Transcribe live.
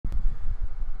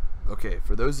Okay,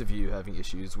 for those of you having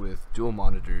issues with dual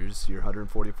monitors, your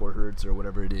 144 Hz or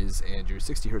whatever it is, and your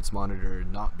 60 Hz monitor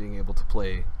not being able to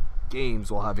play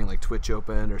games while having like Twitch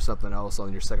open or something else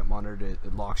on your second monitor,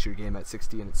 it locks your game at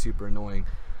 60 and it's super annoying.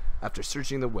 After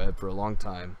searching the web for a long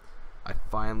time, I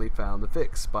finally found the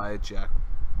fix by Jack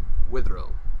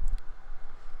Withrow.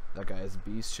 That guy is a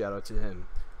beast, shout out to him.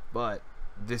 But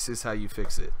this is how you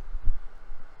fix it.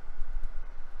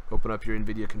 Open up your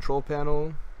NVIDIA control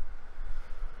panel.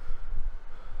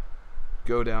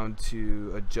 Go down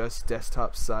to adjust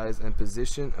desktop size and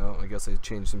position. Oh, I guess I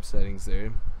changed some settings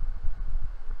there.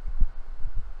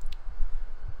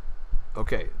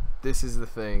 Okay, this is the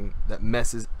thing that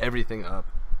messes everything up.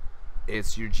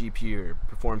 It's your GPU,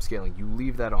 perform scaling. You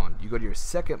leave that on. You go to your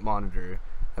second monitor,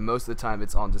 and most of the time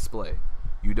it's on display.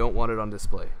 You don't want it on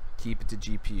display. Keep it to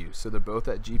GPU. So they're both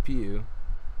at GPU,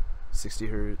 60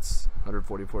 Hz,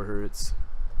 144 Hz.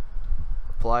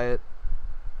 Apply it.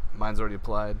 Mine's already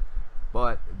applied.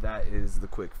 But that is the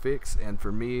quick fix, and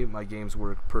for me, my games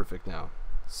work perfect now.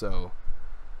 So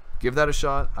give that a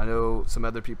shot. I know some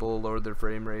other people lowered their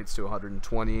frame rates to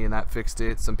 120 and that fixed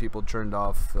it. Some people turned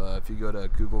off, if you go to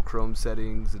Google Chrome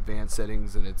settings, advanced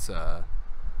settings, and it's, I'll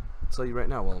tell you right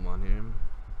now while I'm on here.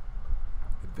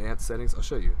 Advanced settings, I'll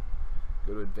show you.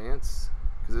 Go to advanced,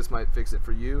 because this might fix it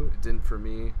for you. It didn't for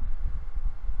me.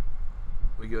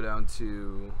 We go down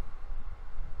to,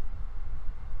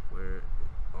 where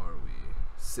are we?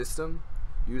 System,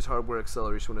 use hardware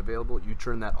acceleration when available. You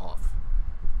turn that off,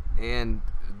 and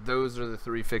those are the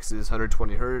three fixes.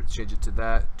 120 Hz, change it to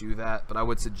that, do that. But I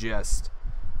would suggest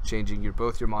changing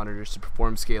both your monitors to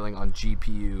perform scaling on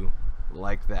GPU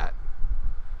like that.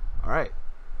 Alright,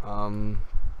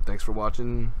 thanks for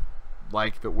watching.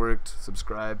 Like if it worked,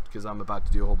 subscribe, because I'm about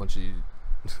to do a whole bunch of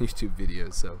YouTube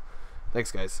videos. So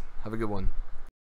thanks guys, have a good one.